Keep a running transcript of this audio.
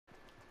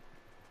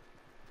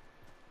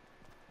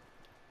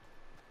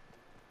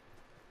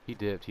He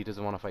dipped. He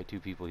doesn't want to fight two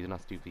people. He's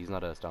not stupid. He's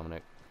not us,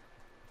 Dominic.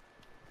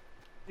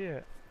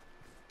 Yeah.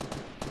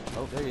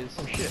 Oh, there he is.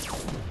 Oh shit.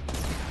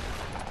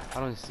 I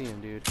don't see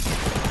him, dude.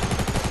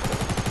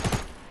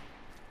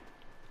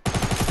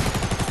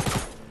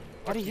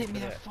 Why'd he hit me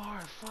that far?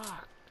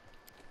 Fuck.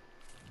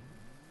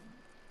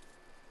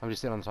 I'm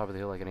just sitting on the top of the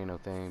hill like it ain't no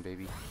thing,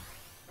 baby.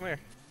 Come here.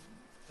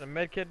 There's a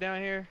med kit down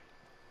here.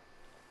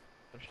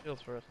 Some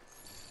shields for us.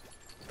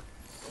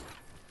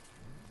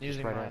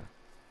 Using right mine. out.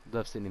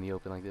 Love sitting in the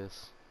open like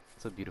this.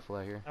 It's so beautiful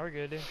out here. Now we're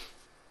good, dude.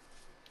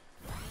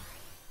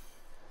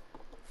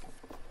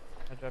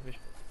 I'll drop you.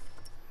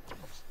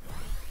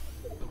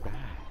 Alright.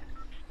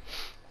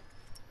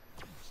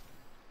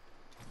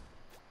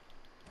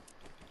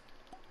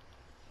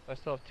 I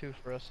still have 2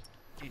 for us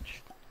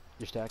each.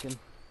 You're stacking?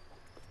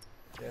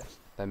 Yeah.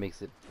 That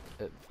makes it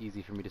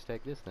easy for me to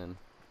stack this then.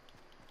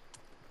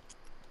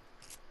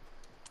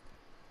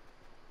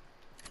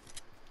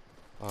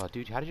 Oh,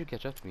 dude, how did you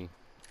catch up to me?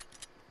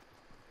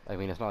 I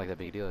mean, it's not like that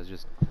big a deal. It's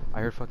just I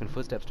heard fucking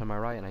footsteps to my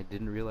right, and I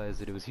didn't realize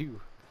that it was you.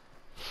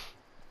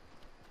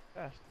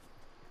 Fast.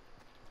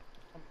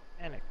 I'm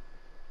panic.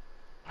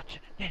 Watch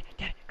it.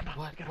 Daddy, come on.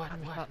 What? We gotta What? climb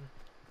this What?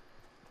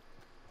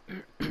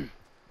 mountain.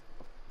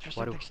 There's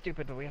Why do- something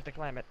stupid, but we have to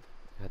climb it.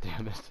 God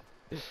damn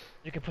it!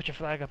 You can put your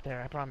flag up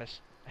there, I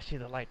promise. I see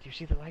the light. Do you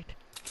see the light?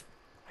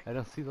 I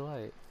don't see the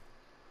light.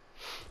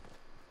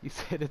 You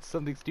said it's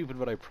something stupid,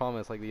 but I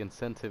promise. Like the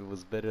incentive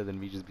was better than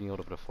me just being able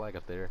to put a flag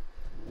up there.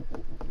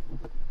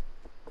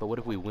 But what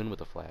if we win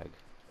with a flag?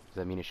 Does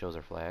that mean it shows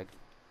our flag?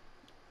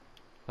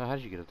 Oh, how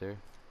did you get up there?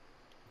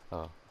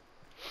 Oh.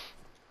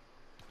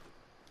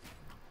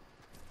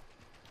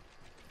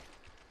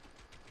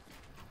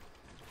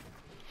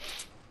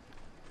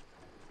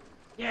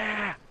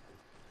 Yeah!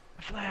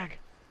 A flag!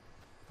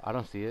 I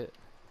don't see it.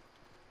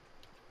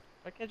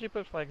 Why can't you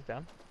put flags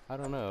down? I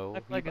don't know. My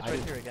flag is I right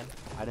didn't- here again.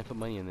 I didn't put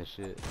money in this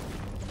shit.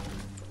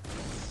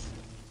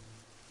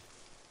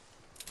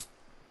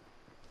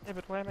 Yeah,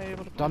 but why am I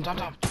able to put Dom.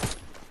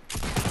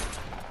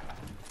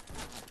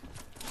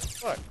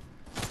 Fuck.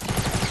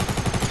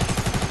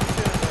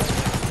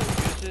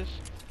 Use this.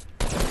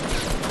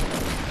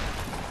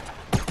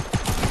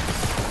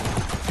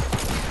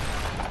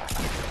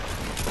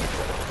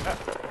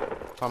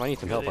 Tom, I need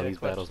some help on Really, these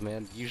clutch. battles,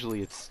 man.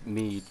 Usually it's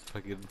me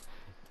fucking...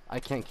 I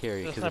can't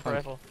carry it, The because sniper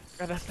rifle.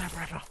 Grab that sniper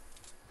rifle.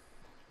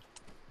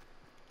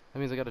 that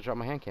means I gotta drop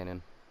my hand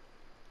cannon.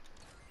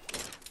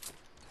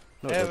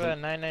 No, I it have a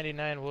doesn't.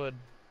 999 wood.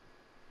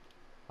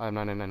 I have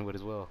 999 wood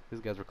as well.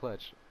 These guys were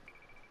clutch.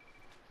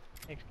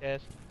 Thanks,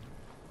 guys.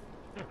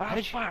 How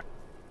did you... fuck!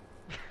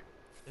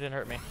 It didn't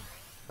hurt me.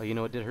 Oh, you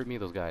know what did hurt me?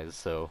 Those guys,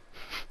 so...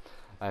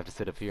 I have to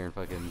sit up here and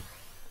fucking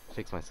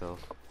fix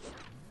myself.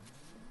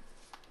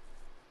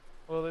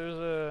 Well,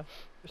 there's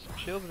some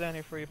shields down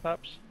here for you,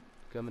 Pops.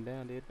 Coming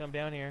down, dude. Come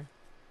down here.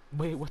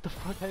 Wait, what the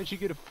fuck? How did you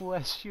get a full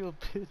ass shield,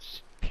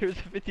 bitch? There's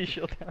a 50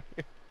 shield down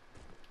here.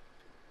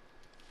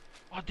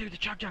 Oh, dude, the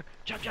chug jug!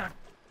 Chug jug!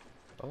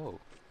 Oh.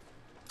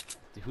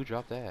 Dude, who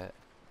dropped that?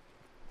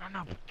 Oh,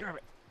 no, grab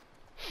it.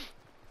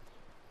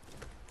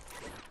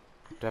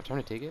 Do I have time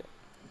to take it?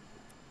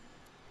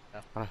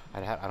 No. I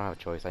don't have a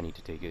choice. I need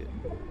to take it.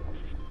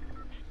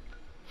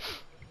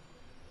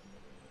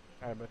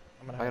 Alright, but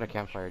I'm gonna I got a hide in the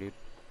campfire, dude.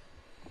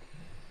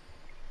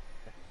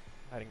 bush.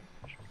 Hiding in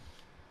the bush.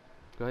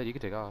 Go ahead, you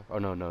can take off. Oh,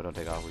 no, don't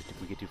take off.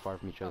 We get too far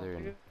from each other. Oh,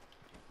 And dude,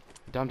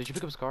 Dom, did you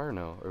pick up a scar or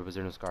no? Or was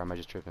there no scar? Am I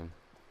just tripping?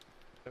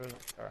 there was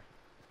a car.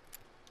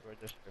 We're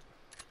just tripping.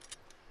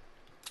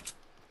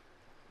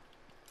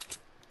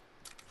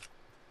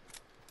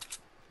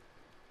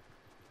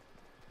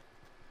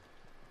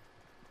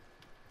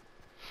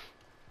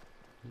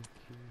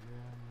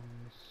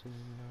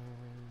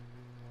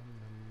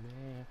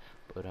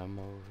 But I'm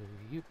over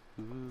you,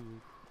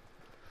 and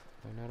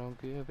I don't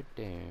give a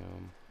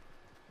damn.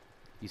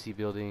 You see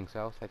building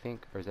south, I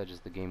think, or is that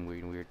just the game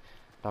weird?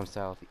 Dom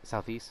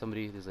southeast.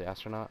 Somebody, there's an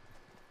astronaut.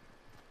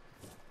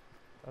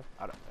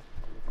 I don't.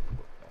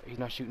 He's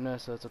not shooting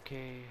us, so it's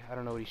okay. I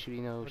don't know what he's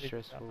shooting though. It's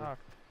stressful.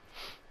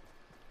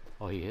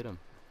 Oh, he hit him.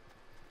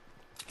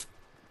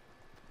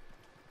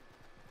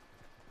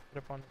 Put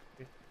up on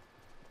the...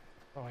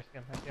 Oh, I see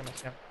him.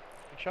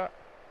 Good shot.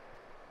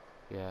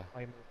 Yeah. Oh,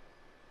 he moved.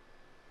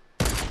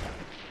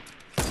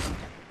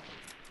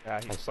 Yeah,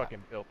 he's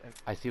fucking built. And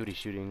I see what he's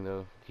shooting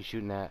though. He's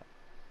shooting at.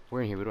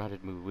 We're in here. We don't have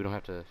to move. We don't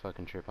have to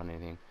fucking trip on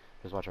anything.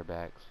 Just watch our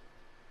backs.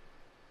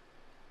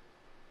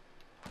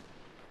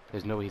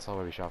 There's no way he saw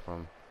where we shot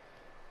from.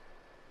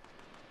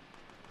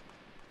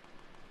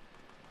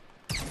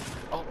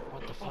 Oh,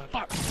 what the fuck?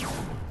 fuck!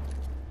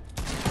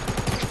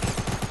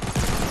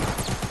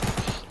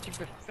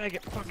 Stupid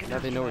faggot fucking Now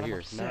they know we're astronaut, I'm here.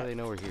 upset. Now they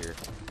know we're here.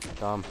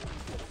 Dom.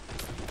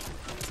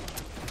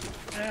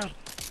 Down!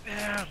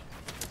 Down!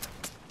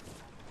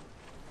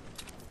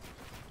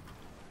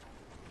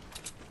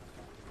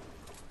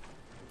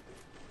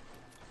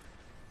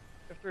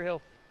 Have 3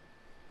 health.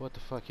 What the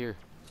fuck here?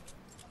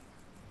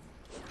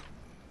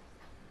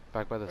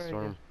 Back by the Very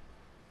storm. good.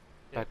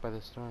 Yeah. Back by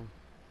the storm.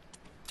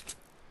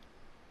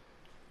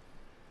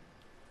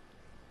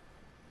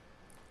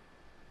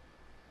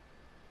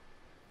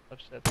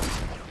 Upset.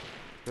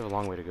 We have a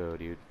long way to go,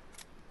 dude.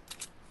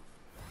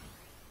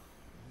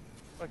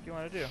 What the fuck you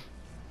want to do?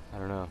 I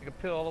don't know. You can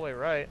peel all the way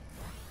right.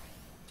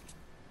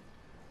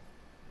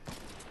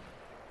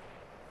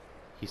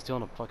 He's still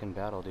in a fucking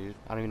battle, dude.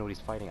 I don't even know what he's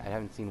fighting. I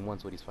haven't seen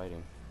once what he's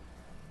fighting.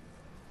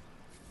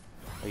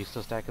 Are you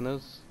still stacking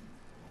those?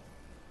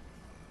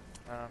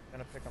 I'm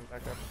gonna pick them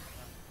back up.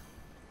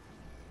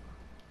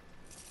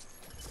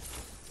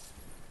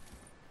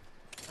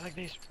 I like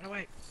these. Run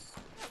away.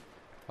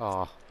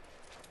 Aw.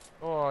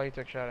 Oh, he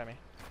took a shot at me.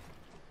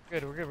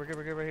 Good, we're good, we're good,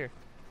 we're good right here.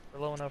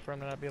 We're low enough for him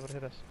to not be able to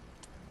hit us.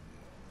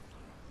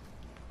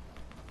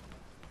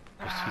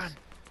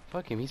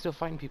 Fuck him, he's still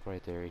fighting people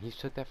right there. He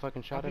took that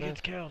fucking shot at He us.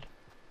 gets killed.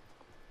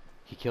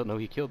 He killed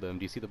them.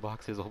 Do you see the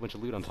box? There's a whole bunch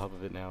of loot on top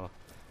of it now.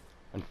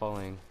 And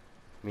falling.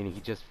 Meaning he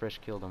just fresh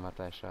killed him at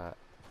that shot.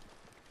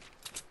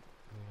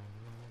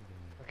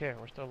 Okay,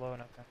 we're still low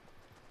enough then.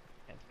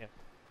 Can't see him.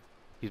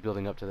 He's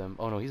building up to them.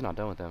 Oh no, he's not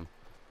done with them.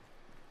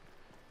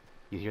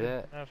 You hear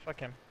that? No, fuck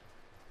him.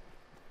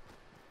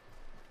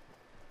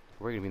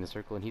 We're gonna be in the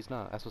circle and he's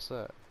not. That's what's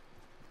up.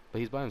 But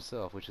he's by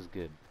himself, which is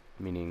good.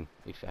 Meaning,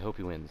 I hope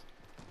he wins.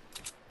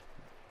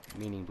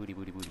 Meaning booty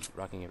booty booty.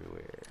 Rocking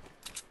everywhere.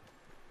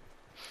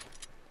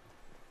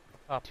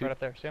 Oh, right up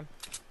there, see him?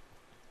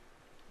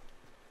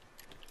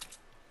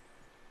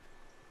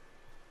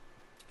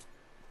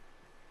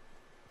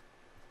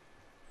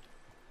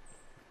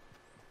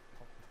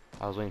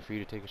 I was waiting for you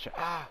to take a shot.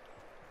 Ah!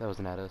 That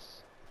wasn't at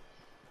us.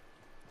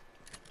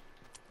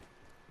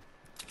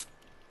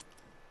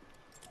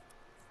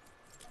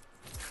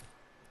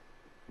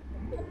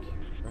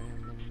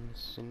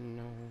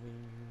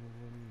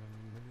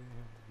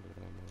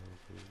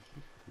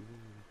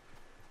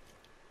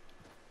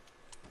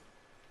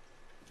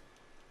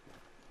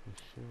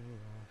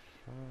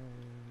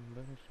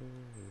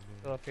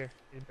 Still up here.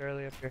 He's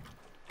barely up here.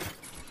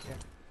 Yeah.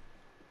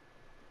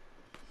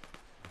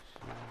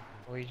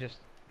 Well, he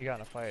got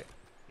in a fight.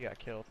 He got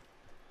killed.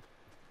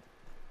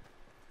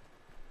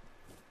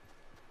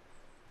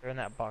 They're in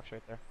that box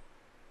right there.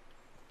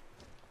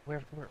 We're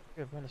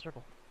in the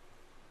circle.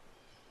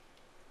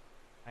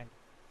 I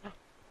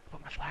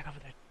put my flag over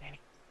there, Danny.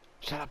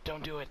 Shut up,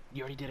 don't do it.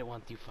 You already did it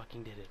once, you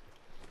fucking did it.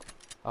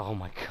 Oh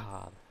my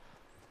god.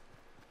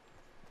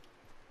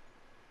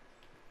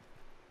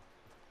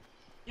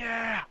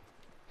 Yeah!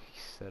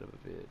 You son of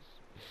a bitch.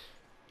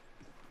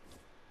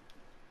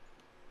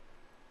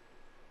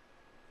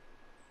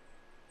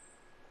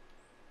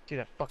 See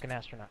that fucking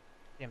astronaut.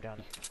 See him down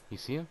there. You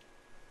see him?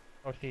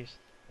 Northeast.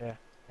 Yeah.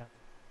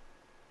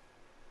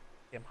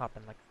 See him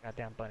hopping like a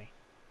goddamn bunny.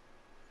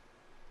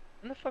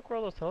 When the fuck were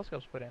all those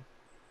telescopes put in?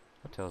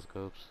 What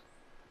telescopes?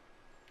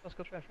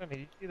 Telescopes right in front of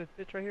me. Do you see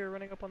the bitch right here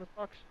running up on this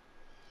box?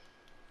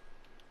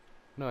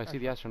 No, I see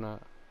the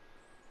astronaut.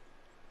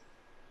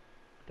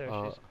 There,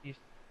 she's east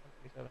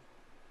 137.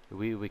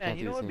 We can't Man,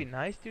 you do know the what would be same.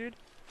 nice, dude?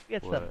 We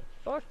had some What?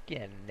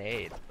 fucking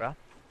nades, bro.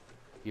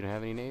 You don't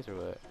have any nades or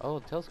what? Oh,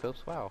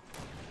 telescopes, wow.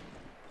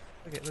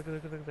 Look at there. Right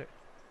in front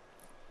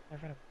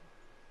of him.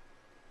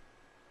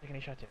 Take any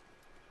shots yet.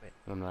 Wait.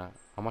 I'm not.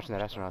 I'm watching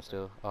that astronaut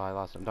still. Oh, I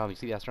lost him. Dom, you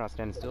see the astronaut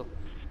standing still?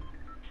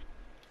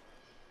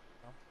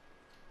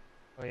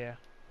 Oh yeah.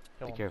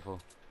 Kill Be him.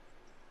 careful.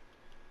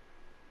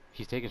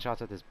 He's taking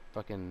shots at this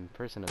fucking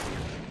person up here.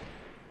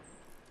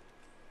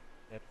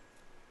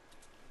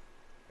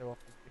 You're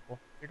welcome, people.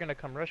 You're gonna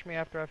come rush me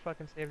after I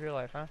fucking saved your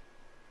life, huh?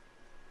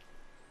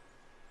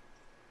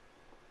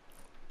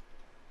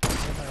 Good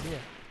idea.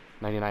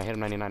 99, I hit him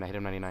 99, I hit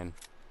him 99.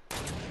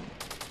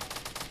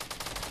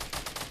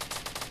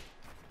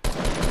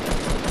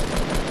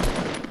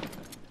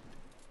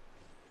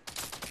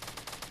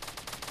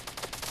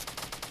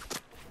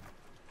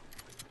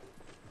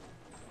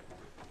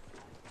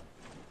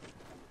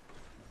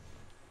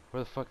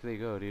 Where the fuck did they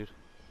go, dude?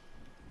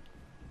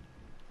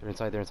 They're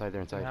inside, they're inside,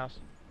 they're In the inside. house.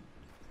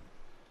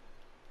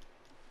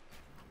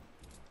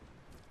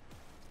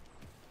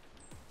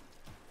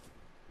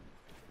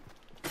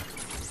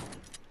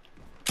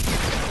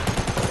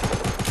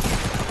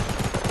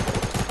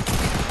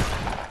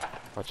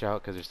 Watch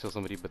out, because there's still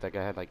somebody, but that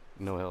guy had like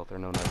no health or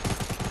no nuts.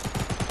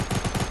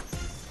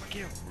 Fuck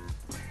you.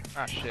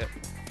 Ah shit.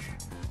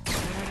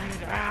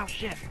 Ah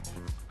shit.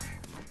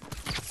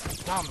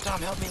 Tom,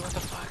 help me, what the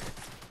fuck?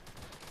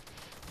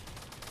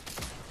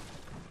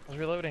 I was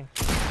reloading.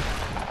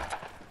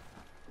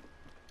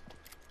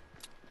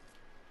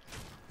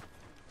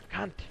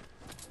 Cunt.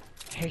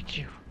 I hate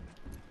you.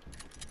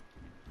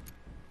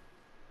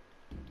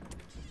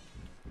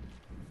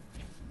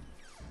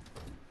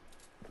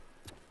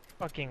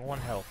 Fucking 1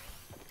 health.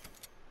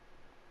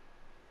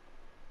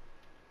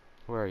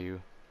 Where are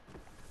you?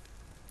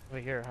 Over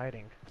here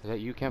hiding. Is that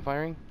you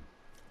campfiring?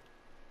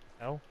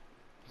 No?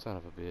 Son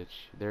of a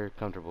bitch. They're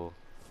comfortable.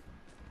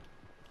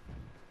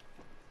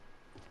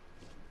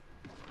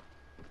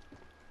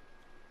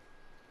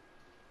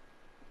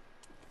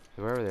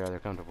 Whoever they are, they're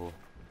comfortable.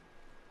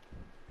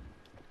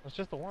 It's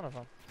just the one of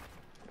them.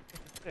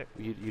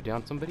 You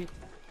down somebody?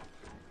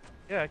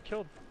 Yeah, I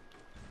killed.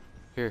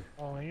 Here.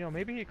 Oh, you know,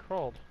 maybe he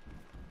crawled.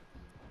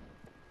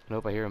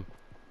 Nope, I hear them.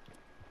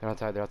 They're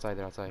outside, they're outside,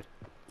 they're outside.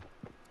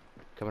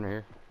 Coming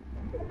here.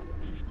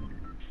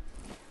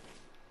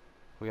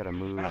 We gotta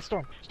move. Ah,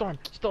 storm! Storm!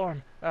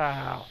 Storm!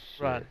 Ow!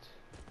 Run. Shit.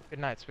 Good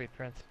night, sweet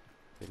prince.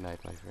 Good night,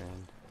 my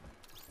friend.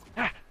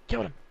 Ah!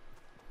 Killed him!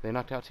 They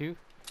knocked out too?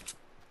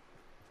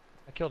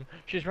 I killed him.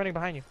 She's running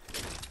behind you.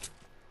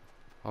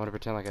 I'm gonna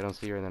pretend like I don't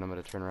see her and then I'm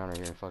gonna turn around right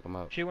here and fuck them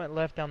up. She went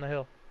left down the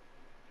hill.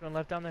 She went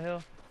left down the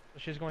hill. So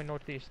she's going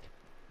northeast.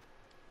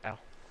 Ow.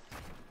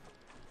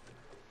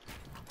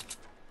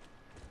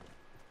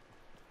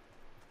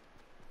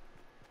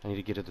 I need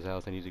to get to this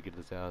house, I need to get to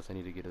this house, I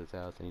need to get to this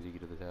house, I need to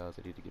get to this house,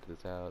 I need to get to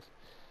this house.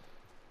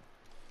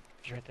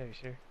 She's right there, you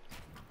see her?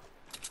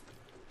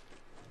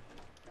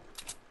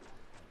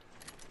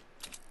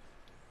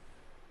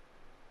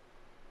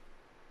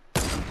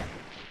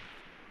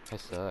 I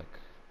suck.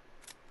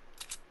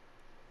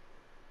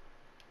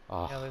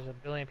 Oh, Yeah, there's a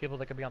billion people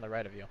that could be on the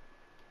right of you.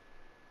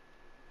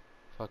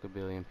 fuck a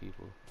billion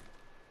people.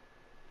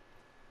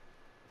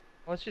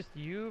 Oh, it's just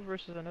you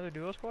versus another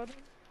duo squad?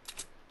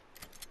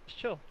 Just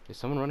chill. Is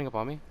someone running up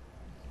on me?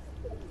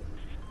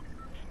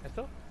 I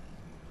still?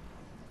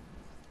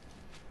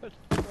 But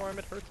storm,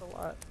 it hurts a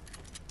lot.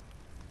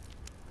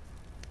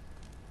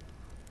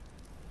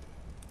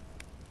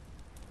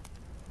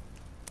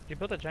 You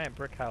built a giant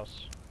brick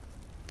house.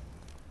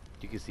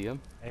 You can see them?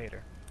 I hate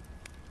her.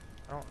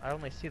 I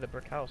only see the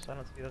brick house, I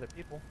don't see the other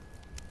people.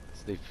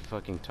 So they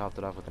fucking topped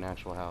it off with an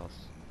actual house.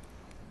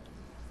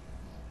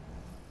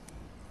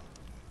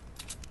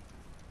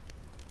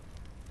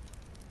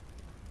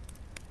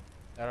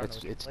 I don't know what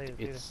she plays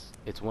either.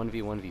 It's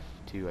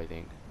 1v1v2, I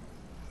think.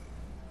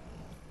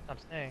 I'm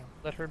saying,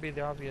 let her be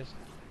the obvious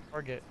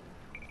target,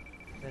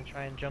 and then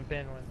try and jump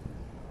in when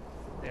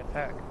they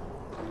attack.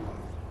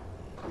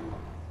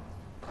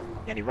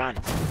 Danny, run!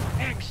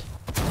 X!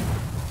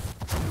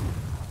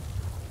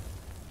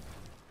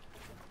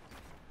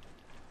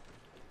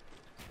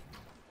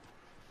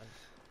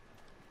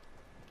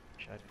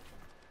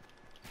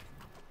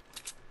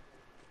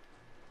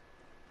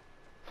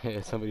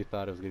 Yeah, somebody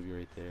thought it was gonna be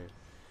right there.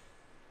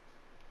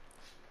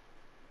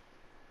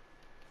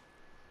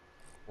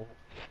 Oh.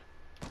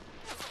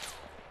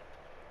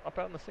 Up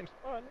out in the same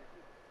spot.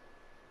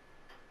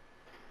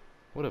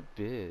 What a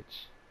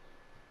bitch.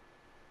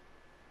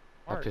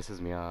 Mark. That pisses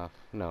me off.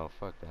 No,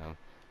 fuck them.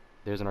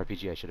 There's an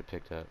RPG I should have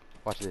picked up.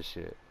 Watch this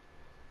shit.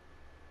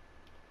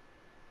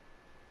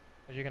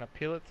 Are you gonna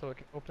peel it so it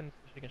can open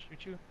so she can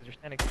shoot you? Because you're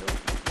standing still?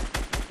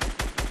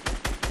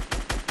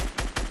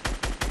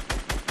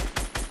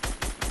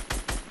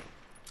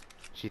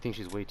 She thinks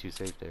she's way too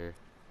safe there.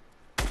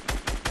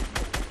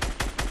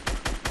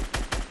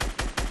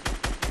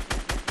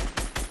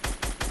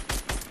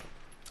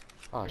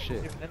 Oh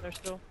shit. Even in there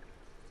still?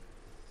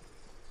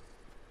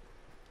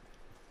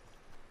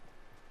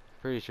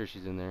 Pretty sure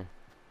she's in there.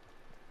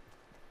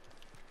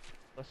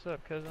 What's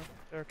up, cousin?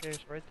 Staircase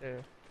right there.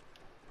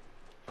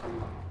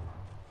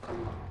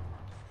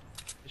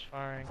 She's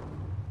firing.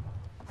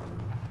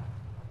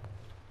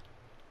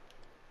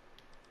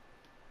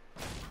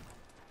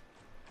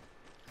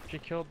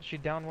 She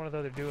downed one of the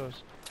other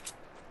duos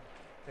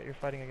that you're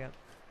fighting against.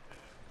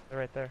 They're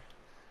right there.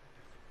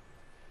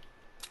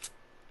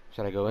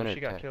 Should I go in or She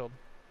got attack? killed.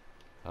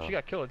 Oh. She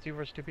got killed. It's you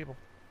versus two people.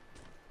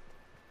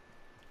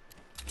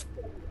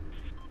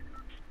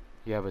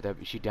 Yeah, but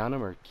she downed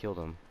him or killed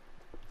him?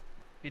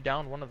 He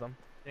downed one of them.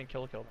 He didn't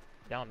kill them.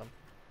 Downed them.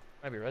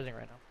 Might be rezzing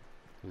right now.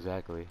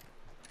 Exactly.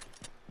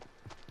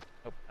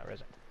 Nope, not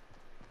rezzing.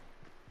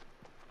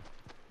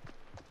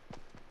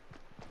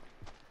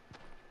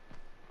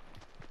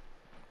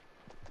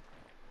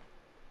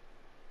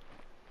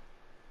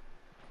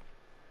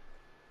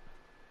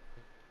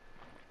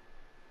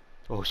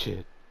 Oh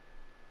shit.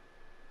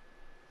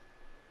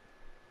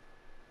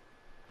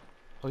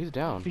 Oh, he's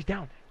down. He's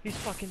down. He's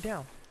fucking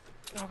down.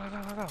 Go, go,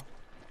 go, go, go.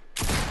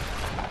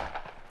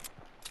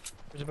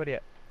 Where's your buddy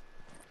at?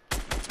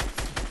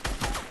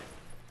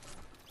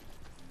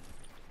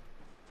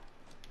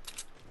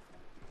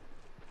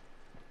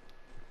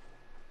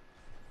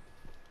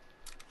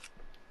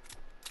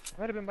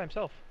 Might have been by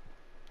himself.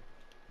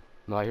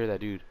 No, I hear that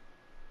dude.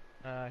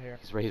 Here.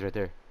 He's right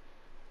there.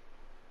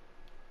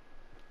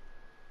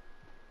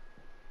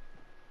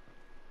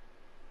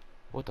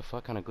 What the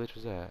fuck kind of glitch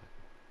was that?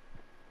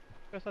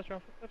 Guess that's your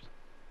own footsteps.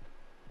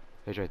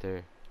 He's right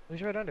there.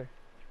 He's right under.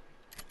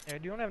 Here,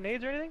 do you want to have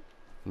nades or anything?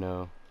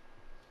 No.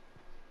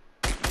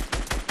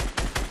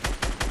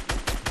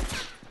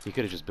 He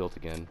could have just built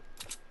again.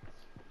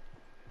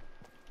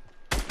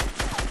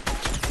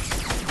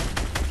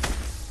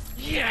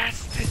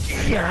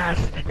 Yes!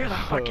 Yes! You're the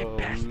fucking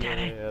best,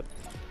 Danny! Man.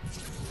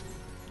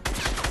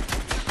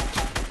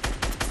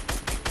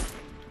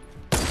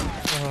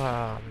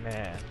 Oh,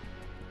 man.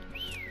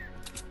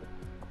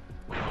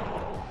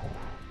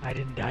 I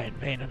didn't die in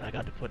vain and I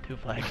got to put 2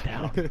 flags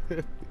down.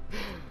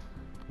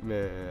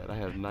 Man, I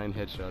have 9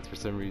 headshots for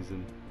some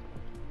reason.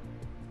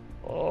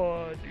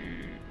 Oh,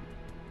 dude.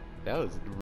 That was